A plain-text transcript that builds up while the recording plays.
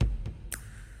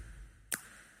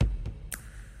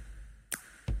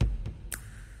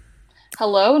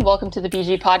Hello and welcome to the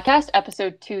BG Podcast,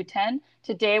 episode 210.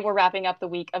 Today we're wrapping up the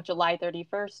week of July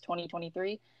 31st,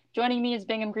 2023. Joining me is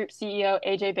Bingham Group CEO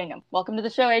AJ Bingham. Welcome to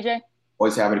the show, AJ.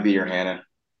 Always happy to be here, Hannah.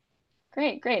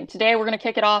 Great. Today we're going to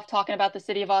kick it off talking about the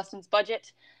City of Austin's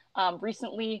budget.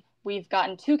 Recently, we've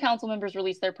gotten two council members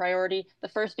release their priority, the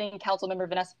first being Councilmember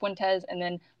Vanessa Fuentes, and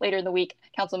then later in the week,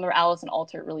 Councilmember Allison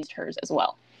Alter released hers as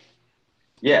well.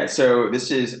 Yeah, so this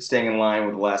is staying in line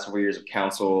with the last 4 years of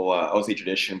council, obviously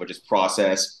tradition, but just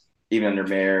process. Even under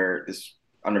Mayor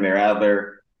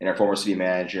Adler and our former city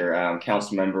manager,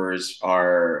 council members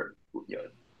are.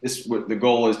 The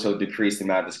goal is to decrease the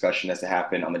amount of discussion that's to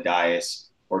happen on the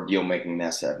dais or deal making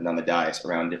that's happened on the dais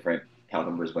around different council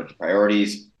members' budget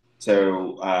priorities.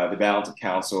 So the balance of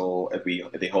council, if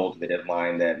they hold to the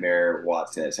deadline that Mayor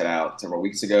Watts set out several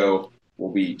weeks ago, will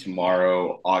be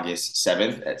tomorrow, August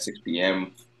 7th at 6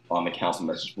 p.m. on the council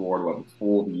message board. We'll have a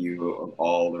full view of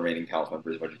all the remaining council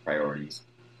members' budget priorities.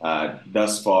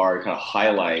 Thus far, kind of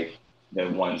highlight the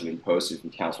ones being posted from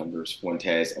council members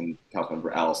Fuentes and council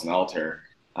member Allison Alter.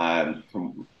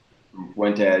 From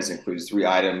Fuentes includes three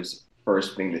items.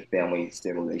 First being the Family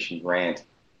Stabilization Grant,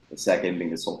 the second being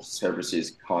the Social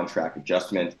Services Contract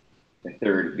Adjustment, the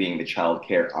third being the Child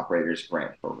Care Operators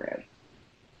Grant Program.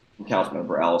 From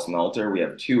Councilmember Allison Alter, we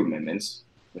have two amendments.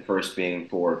 The first being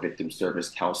for victim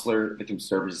services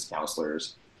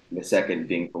counselors, and the second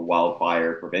being for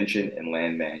wildfire prevention and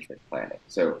land management planning.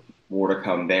 So more to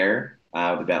come there.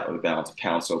 The balance of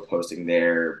council posting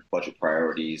their budget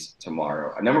priorities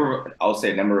tomorrow. A number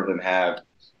of them have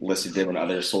listed them on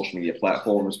other social media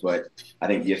platforms, but I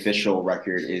think the official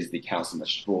record is the council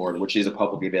message board, which is a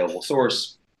publicly available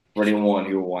source for anyone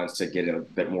who wants to get a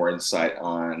bit more insight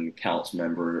on council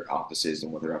member offices and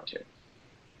what they're up to.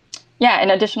 Yeah, and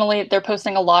additionally, they're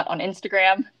posting a lot on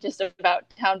Instagram just about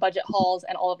town budget hauls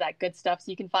and all of that good stuff.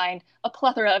 So you can find a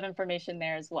plethora of information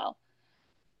there as well.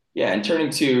 Yeah, and turning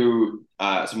to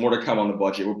some more to come on the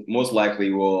budget,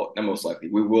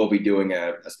 we will be doing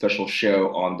a special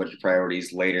show on budget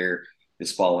priorities later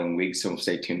this following week. So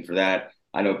stay tuned for that.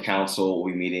 I know council will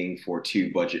be meeting for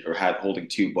holding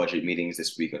two budget meetings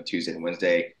this week on Tuesday and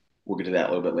Wednesday. We'll get to that a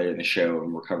little bit later in the show,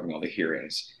 and we're covering all the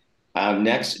hearings.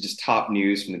 Next, just top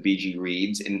news from the BG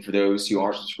Reads. And for those who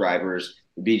aren't subscribers,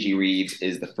 the BG Reads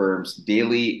is the firm's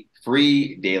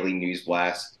free daily news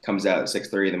blast. Comes out at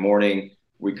 6:30 in the morning.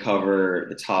 We cover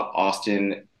the top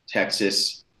Austin,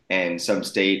 Texas, and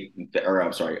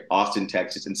Austin,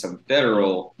 Texas, and some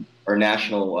federal or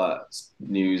national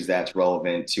news that's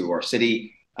relevant to our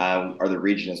city or the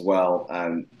region as well.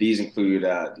 These include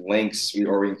links, we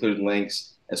included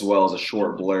links as well as a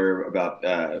short blurb about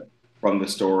from the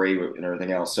story and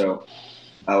everything else. So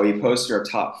we posted our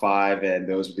top five, and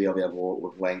those will be available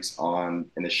with links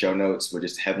in the show notes. But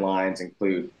just headlines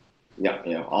include,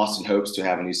 Austin hopes to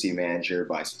have a new city manager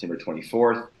by September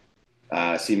 24th.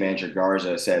 City Manager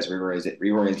Garza says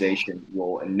reorganization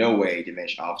will in no way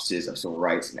diminish offices of civil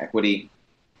rights and equity.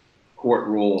 Court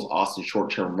rules Austin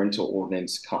short-term rental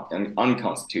ordinance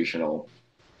unconstitutional.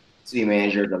 City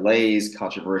Manager delays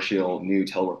controversial new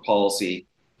telework policy.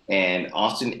 And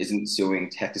Austin isn't suing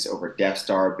Texas over Death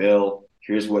Star bill.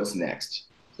 Here's what's next.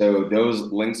 So those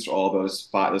links to all those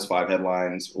five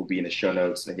headlines will be in the show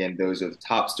notes. And again, those are the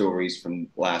top stories from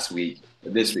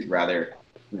this week rather,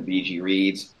 from the BG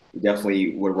Reads. We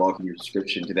definitely would welcome your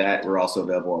subscription to that. We're also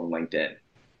available on LinkedIn.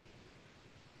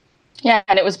 Yeah,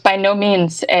 and it was by no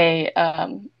means a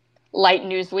light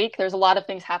news week. There's a lot of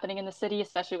things happening in the city,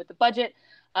 especially with the budget,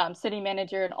 city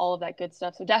manager, and all of that good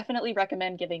stuff. So definitely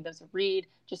recommend giving those a read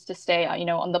just to stay,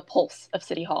 on the pulse of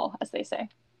City Hall, as they say.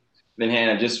 Then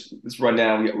Hannah, just let's run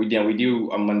down. We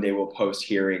do on Monday. We'll post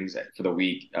hearings for the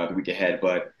week ahead.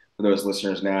 But for those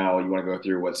listeners now, you want to go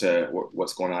through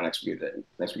what's going on next week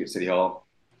at City Hall?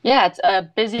 Yeah, it's a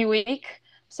busy week.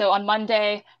 So on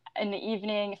Monday in the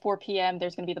evening, 4 p.m.,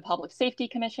 there's going to be the Public Safety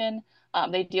Commission.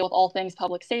 They deal with all things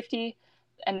public safety.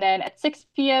 And then at 6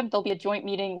 p.m., there'll be a joint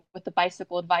meeting with the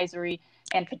Bicycle Advisory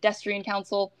and Pedestrian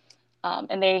Council.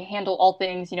 And they handle all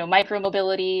things,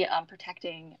 micromobility,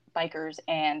 protecting bikers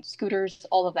and scooters,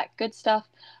 all of that good stuff.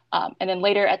 And then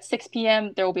later at 6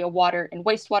 p.m., there will be a Water and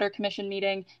Wastewater Commission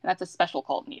meeting, and that's a special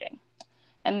called meeting.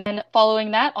 And then following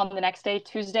that, on the next day,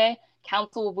 Tuesday,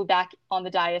 council will be back on the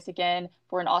dais again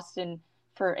for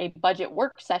a budget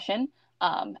work session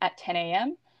at 10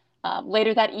 a.m.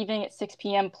 Later that evening at 6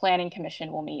 p.m., Planning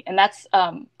Commission will meet. And that's,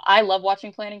 I love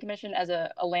watching Planning Commission as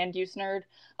a land use nerd.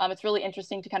 It's really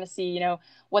interesting to kind of see,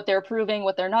 what they're approving,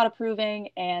 what they're not approving,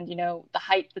 and, the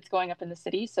hype that's going up in the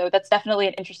city. So that's definitely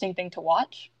an interesting thing to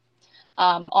watch.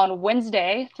 On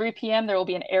Wednesday, 3 p.m., there will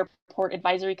be an airport Report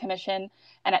Advisory Commission.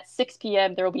 And at 6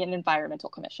 p.m., there will be an Environmental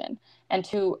Commission. And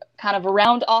to kind of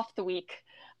round off the week,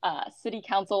 City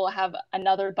Council will have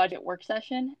another budget work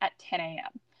session at 10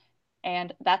 a.m.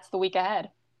 And that's the week ahead.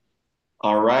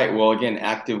 All right. Well, again,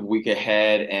 active week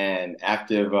ahead and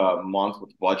active month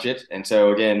with budget. And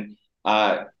so again,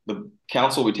 the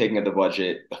council will be taking up the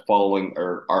budget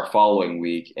our following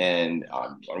week and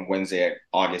on Wednesday,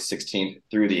 August 16th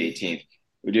through the 18th.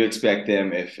 We do expect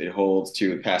them, if it holds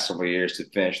to the past several years, to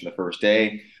finish on the first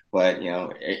day. But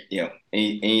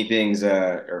anything's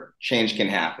or change can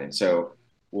happen. So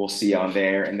we'll see on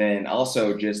there. And then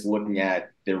also just looking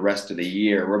at the rest of the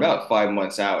year, we're about 5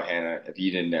 months out, Hannah, if you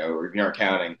didn't know, or if you're not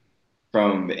counting,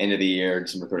 from the end of the year,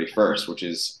 December 31st, which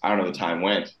is, I don't know, the time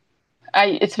went.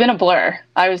 It's been a blur.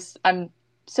 I'm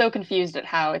so confused at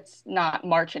how it's not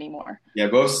March anymore. Yeah,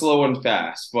 both slow and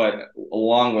fast. But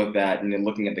along with that, and then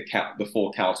looking at the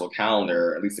full council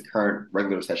calendar, at least the current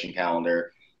regular session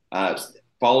calendar,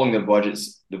 following the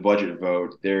budget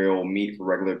vote, they will meet for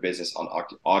regular business on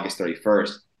August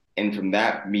 31st. And from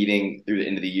that meeting through the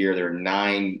end of the year, there are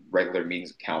 9 regular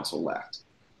meetings of council left.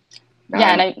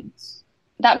 That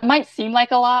might seem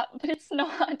like a lot, but it's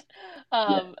not.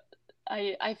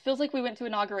 I feels like we went to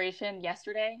inauguration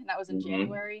yesterday, and that was in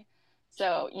January.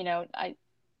 So,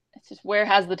 it's just, where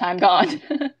has the time gone?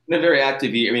 Been a very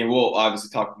active year. I mean, we'll obviously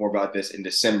talk more about this in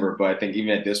December, but I think even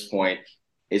at this point,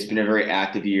 it's been a very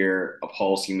active year of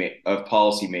policy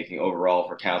making overall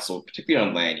for council, particularly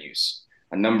on land use.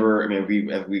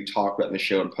 We've talked about in the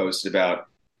show and posted about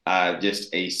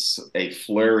just a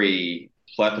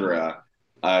plethora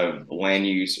of land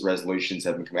use resolutions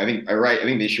have been coming. I think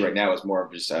the issue right now is more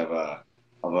of just of a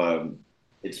logjam,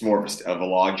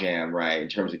 right, in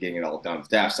terms of getting it all done on the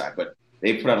staff side. But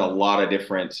they put out a lot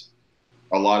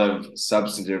of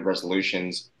substantive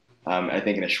resolutions. I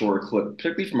think in a shorter clip,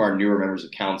 particularly from our newer members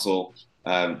of council.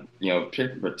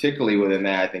 Particularly within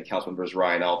that, I think council members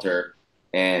Ryan Alter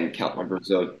and councilmember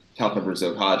Zoe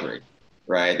Hadri,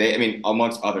 right?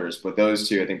 Amongst others, but those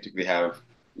two I think typically have,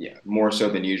 more so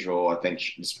than usual, I think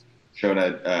shown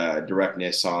a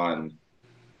directness on,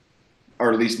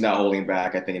 or at least not holding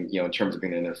back, I think, in terms of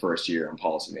being in their first year on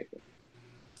policymaking.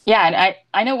 Yeah, and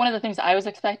I know one of the things I was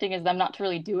expecting is them not to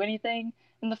really do anything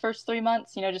in the first 3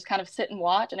 months, just kind of sit and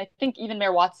watch. And I think even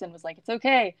Mayor Watson was like, it's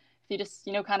okay if you just,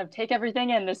 kind of take everything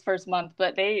in this first month.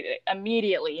 But they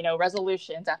immediately,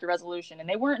 resolutions after resolution. And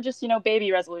they weren't just,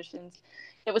 baby resolutions.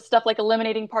 It was stuff like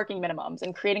eliminating parking minimums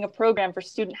and creating a program for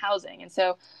student housing. And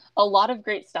so a lot of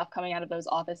great stuff coming out of those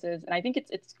offices. And I think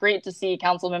it's great to see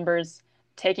council members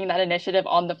taking that initiative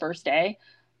on the first day.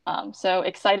 So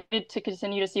excited to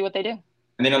continue to see what they do.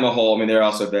 And then on the whole, there are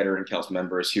also veteran council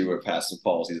members who have passed some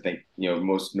policies. I think,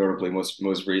 most notably, most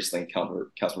recently,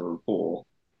 Councilmember Poole.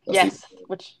 Yes.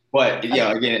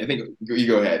 Again, I think you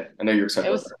go ahead. I know you're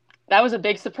excited. That was a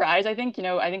big surprise. I think,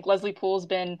 I think Leslie Poole's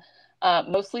been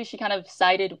mostly, she kind of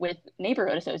sided with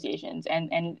neighborhood associations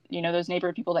and those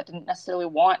neighborhood people that didn't necessarily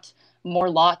want more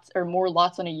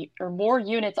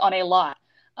units on a lot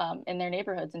in their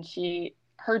neighborhoods. And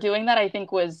her doing that, I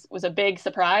think, was a big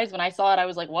surprise. When I saw it, I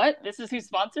was like, what? This is who's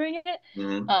sponsoring it?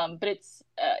 Mm-hmm. But it's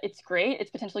great. It's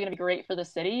potentially going to be great for the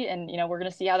city. And, we're going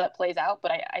to see how that plays out.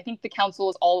 But I think the council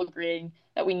is all agreeing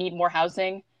that we need more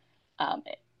housing.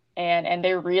 And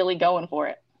they're really going for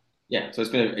it. Yeah. So it's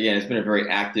been a very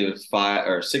active 5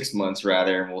 or 6 months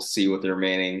rather. And we'll see what the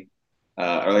remaining, or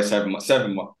at least 7 months, I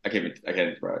can't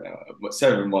right now, but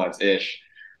 7 months ish.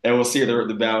 And we'll see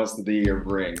the balance that the year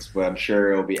brings, but I'm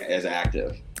sure it'll be as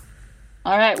active.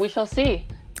 All right, we shall see.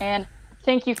 And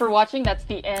thank you for watching. That's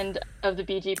the end of the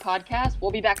BG podcast. We'll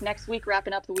be back next week,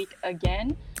 wrapping up the week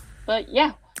again. But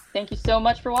yeah, thank you so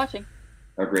much for watching.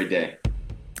 Have a great day.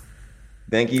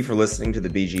 Thank you for listening to the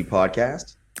BG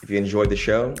podcast. If you enjoyed the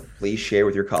show, please share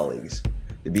with your colleagues.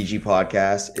 The BG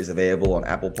podcast is available on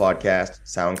Apple Podcasts,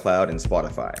 SoundCloud, and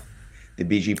Spotify. The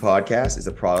BG podcast is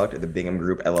a product of the Bingham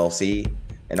Group, LLC,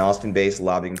 an Austin-based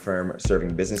lobbying firm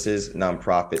serving businesses,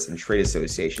 nonprofits, and trade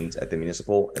associations at the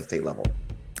municipal and state level.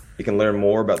 You can learn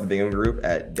more about the Bingham Group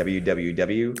at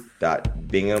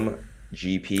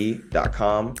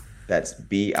www.binghamgp.com. That's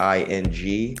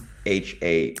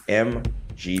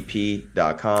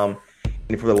BINGHAMGP.com.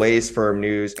 And for the latest firm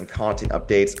news and content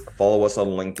updates, follow us on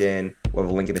LinkedIn. We'll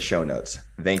have a link in the show notes.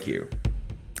 Thank you.